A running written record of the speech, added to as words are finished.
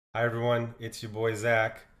Hi everyone, it's your boy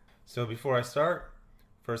Zach. So before I start,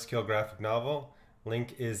 first kill graphic novel,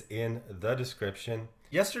 link is in the description.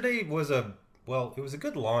 Yesterday was it was a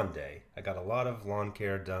good lawn day. I got a lot of lawn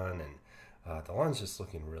care done and the lawn's just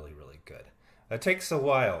looking really, really good. It takes a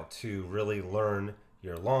while to really learn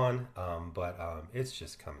your lawn, but it's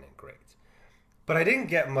just coming in great. But I didn't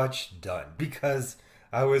get much done because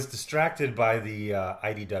I was distracted by the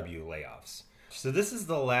IDW layoffs. So this is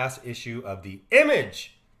the last issue of the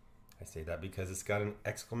Image. I say that because it's got an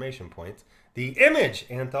exclamation point. The Image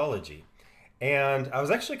anthology. And I was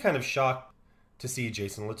actually kind of shocked to see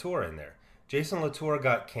Jason Latour in there. Jason Latour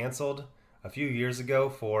got canceled a few years ago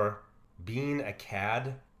for being a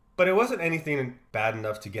cad, but it wasn't anything bad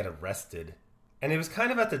enough to get arrested. And it was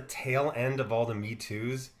kind of at the tail end of all the Me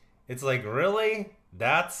Too's. It's like, really?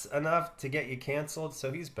 That's enough to get you canceled?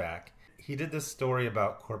 So he's back. He did this story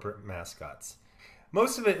about corporate mascots.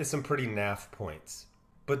 Most of it is some pretty naff points.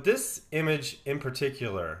 But this image in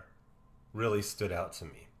particular really stood out to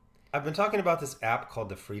me. I've been talking about this app called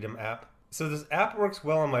the Freedom app. So this app works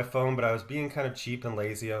well on my phone, but I was being kind of cheap and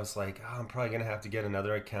lazy. I was like, I'm probably going to have to get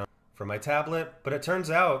another account for my tablet. But it turns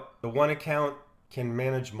out the one account can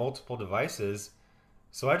manage multiple devices.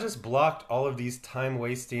 So I just blocked all of these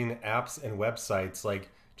time-wasting apps and websites, like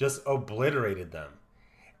just obliterated them.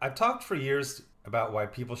 I've talked for years about why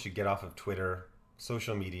people should get off of Twitter,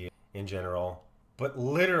 social media in general. But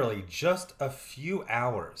literally just a few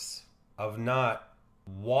hours of not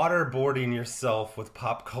waterboarding yourself with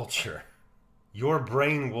pop culture, your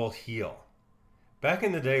brain will heal. Back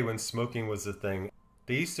in the day when smoking was a thing,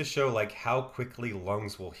 they used to show like how quickly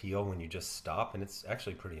lungs will heal when you just stop, and it's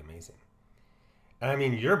actually pretty amazing. And I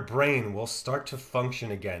mean, your brain will start to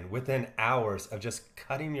function again within hours of just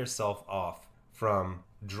cutting yourself off from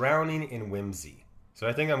drowning in whimsy. So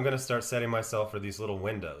I think I'm going to start setting myself for these little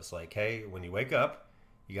windows. Like, hey, when you wake up,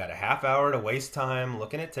 you got a half hour to waste time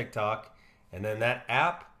looking at TikTok. And then that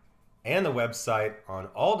app and the website on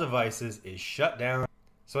all devices is shut down.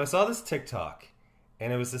 So I saw this TikTok.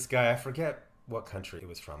 And it was this guy, I forget what country it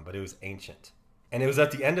was from, but it was ancient. And it was at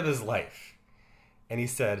the end of his life. And he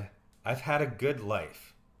said, I've had a good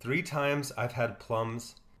life. 3 times I've had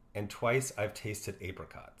plums. And twice I've tasted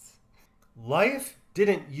apricots. Life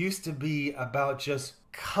didn't used to be about just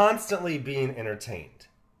constantly being entertained.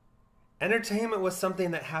 Entertainment was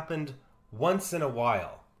something that happened once in a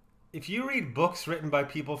while. If you read books written by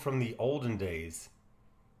people from the olden days,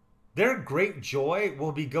 their great joy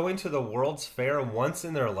will be going to the World's Fair once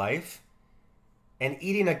in their life and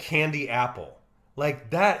eating a candy apple. Like,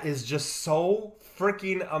 that is just so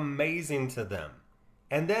freaking amazing to them.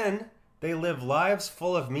 And then they live lives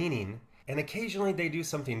full of meaning, and occasionally they do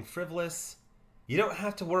something frivolous. You don't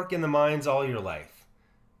have to work in the mines all your life.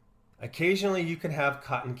 Occasionally you can have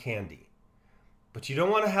cotton candy. But you don't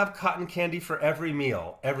want to have cotton candy for every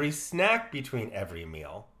meal, every snack between every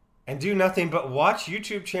meal, and do nothing but watch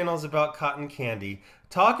YouTube channels about cotton candy,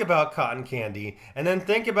 talk about cotton candy, and then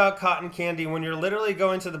think about cotton candy when you're literally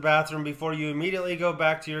going to the bathroom before you immediately go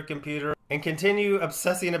back to your computer and continue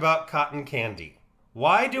obsessing about cotton candy.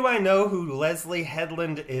 Why do I know who Leslie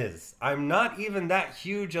Headland is? I'm not even that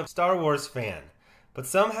huge of a Star Wars fan. But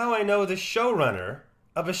somehow I know the showrunner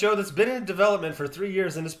of a show that's been in development for 3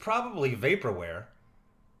 years and is probably vaporware.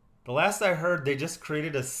 The last I heard, they just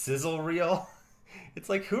created a sizzle reel. It's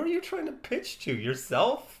like, who are you trying to pitch to?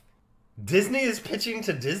 Yourself? Disney is pitching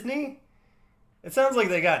to Disney? It sounds like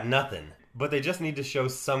they got nothing, but they just need to show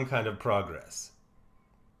some kind of progress.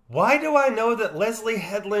 Why do I know that Leslie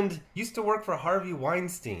Headland used to work for Harvey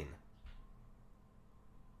Weinstein?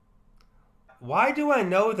 Why do I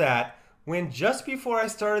know that when just before I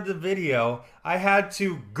started the video, I had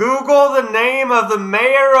to Google the name of the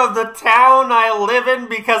mayor of the town I live in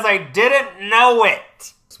because I didn't know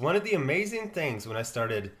it? It's one of the amazing things when I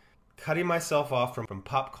started cutting myself off from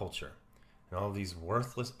pop culture and all of these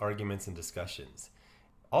worthless arguments and discussions.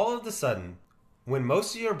 All of a sudden, when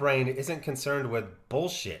most of your brain isn't concerned with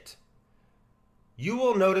bullshit, you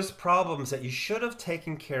will notice problems that you should have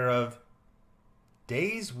taken care of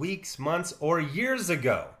days, weeks, months, or years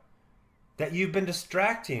ago that you've been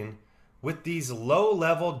distracting with these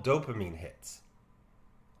low-level dopamine hits.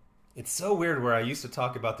 It's so weird where I used to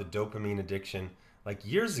talk about the dopamine addiction like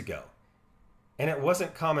years ago, and it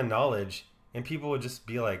wasn't common knowledge, and people would just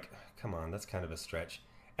be like, come on, that's kind of a stretch.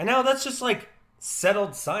 And now that's just like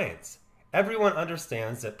settled science. Everyone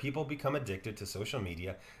understands that people become addicted to social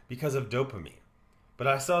media because of dopamine. But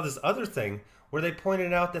I saw this other thing where they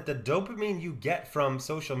pointed out that the dopamine you get from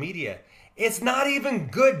social media, it's not even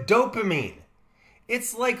good dopamine.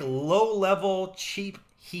 It's like low-level, cheap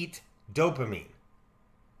heat dopamine.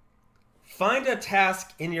 Find a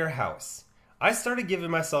task in your house. I started giving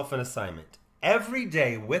myself an assignment. Every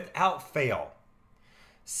day, without fail,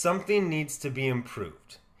 something needs to be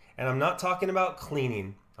improved. And I'm not talking about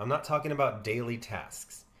cleaning. I'm not talking about daily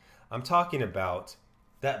tasks. I'm talking about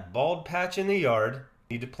that bald patch in the yard.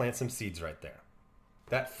 You need to plant some seeds right there.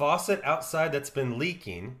 That faucet outside that's been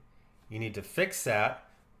leaking, you need to fix that,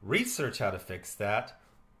 research how to fix that,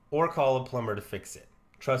 or call a plumber to fix it.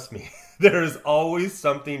 Trust me, there is always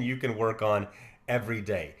something you can work on every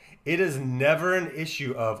day. It is never an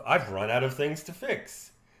issue of, I've run out of things to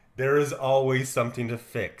fix. There is always something to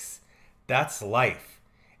fix. That's life.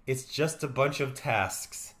 It's just a bunch of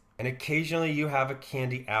tasks. And occasionally you have a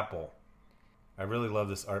candy apple. I really love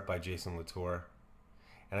this art by Jason Latour.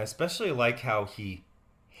 And I especially like how he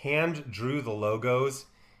hand drew the logos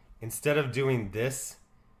instead of doing this,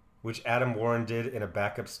 which Adam Warren did in a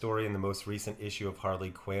backup story in the most recent issue of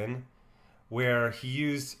Harley Quinn, where he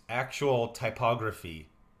used actual typography.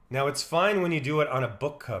 Now, it's fine when you do it on a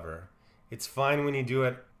book cover. It's fine when you do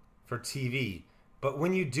it for TV. But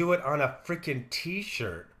when you do it on a freaking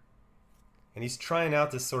t-shirt, and he's trying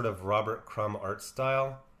out this sort of Robert Crumb art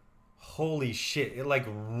style, holy shit, it like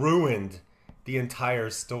ruined the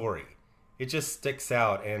entire story. It just sticks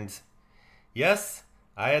out, and yes,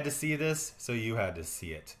 I had to see this, so you had to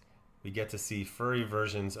see it. We get to see furry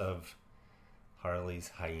versions of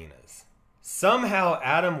Harley's hyenas. Somehow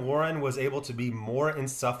Adam Warren was able to be more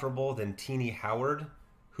insufferable than Teenie Howard,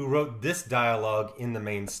 who wrote this dialogue in the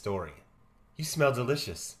main story. You smell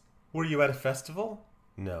delicious. Were you at a festival?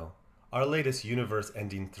 No. Our latest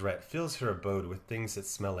universe-ending threat fills her abode with things that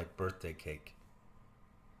smell like birthday cake.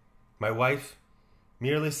 My wife,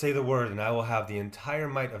 merely say the word and I will have the entire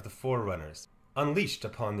might of the Forerunners unleashed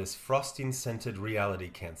upon this frosting-scented reality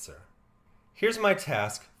cancer. Here's my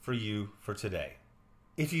task for you for today.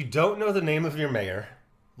 If you don't know the name of your mayor,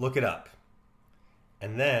 look it up.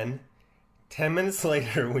 And then, 10 minutes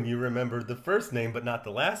later, when you remember the first name but not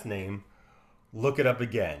the last name, look it up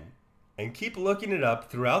again. And keep looking it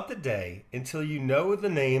up throughout the day until you know the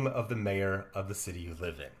name of the mayor of the city you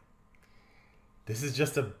live in. This is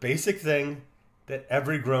just a basic thing that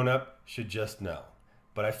every grown-up should just know.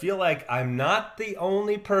 But I feel like I'm not the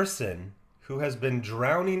only person who has been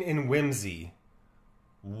drowning in whimsy,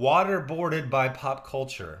 waterboarded by pop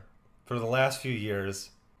culture for the last few years,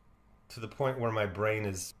 to the point where my brain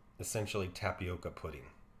is essentially tapioca pudding.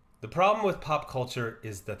 The problem with pop culture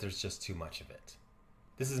is that there's just too much of it.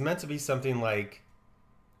 This is meant to be something like,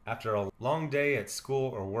 after a long day at school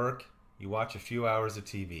or work, you watch a few hours of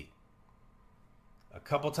TV. A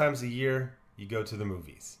couple times a year, you go to the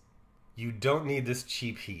movies. You don't need this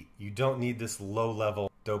cheap heat. You don't need this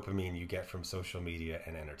low-level dopamine you get from social media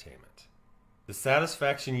and entertainment. The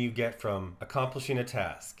satisfaction you get from accomplishing a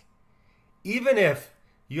task, even if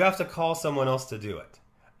you have to call someone else to do it.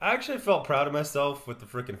 I actually felt proud of myself with the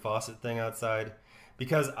freaking faucet thing outside,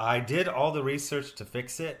 because I did all the research to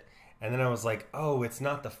fix it, and then I was like, oh, it's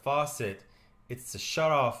not the faucet, it's the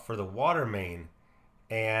shutoff for the water main.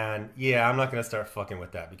 And yeah, I'm not going to start fucking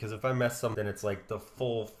with that, because if I mess something, it's like the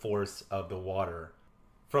full force of the water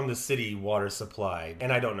from the city water supply,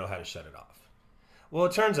 and I don't know how to shut it off. Well,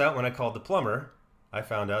 it turns out when I called the plumber, I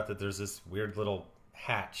found out that there's this weird little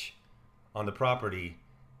hatch on the property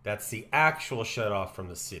that's the actual shutoff from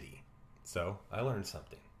the city. So I learned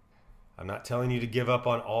something. I'm not telling you to give up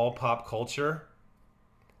on all pop culture.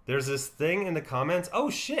 There's this thing in the comments. Oh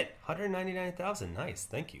shit, 199,000. Nice,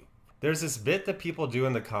 thank you. There's this bit that people do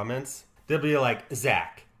in the comments. They'll be like,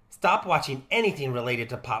 Zach, stop watching anything related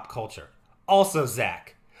to pop culture. Also,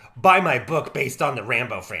 Zach, buy my book based on the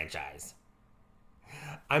Rambo franchise.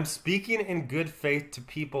 I'm speaking in good faith to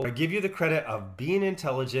people. I give you the credit of being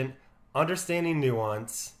intelligent, understanding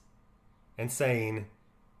nuance, and saying,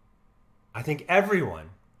 I think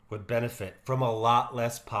everyone would benefit from a lot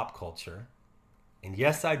less pop culture. And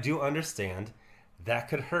yes, I do understand that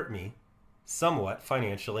could hurt me somewhat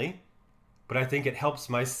financially, but I think it helps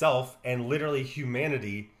myself and literally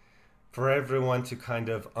humanity for everyone to kind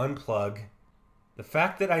of unplug. The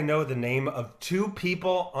fact that I know the name of 2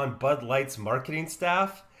 people on Bud Light's marketing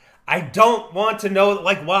staff, I don't want to know,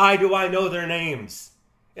 like, why do I know their names?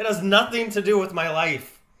 It has nothing to do with my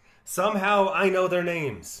life. Somehow I know their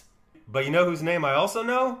names. But you know whose name I also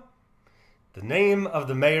know? The name of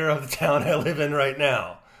the mayor of the town I live in right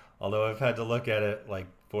now. Although I've had to look at it like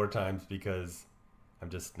 4 times because I'm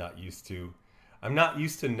just not used to... I'm not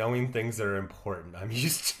used to knowing things that are important. I'm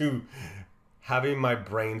used to having my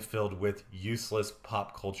brain filled with useless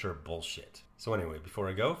pop culture bullshit. So anyway, before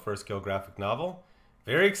I go, first kill graphic novel.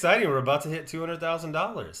 Very exciting. We're about to hit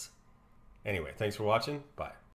 $200,000. Anyway, thanks for watching. Bye.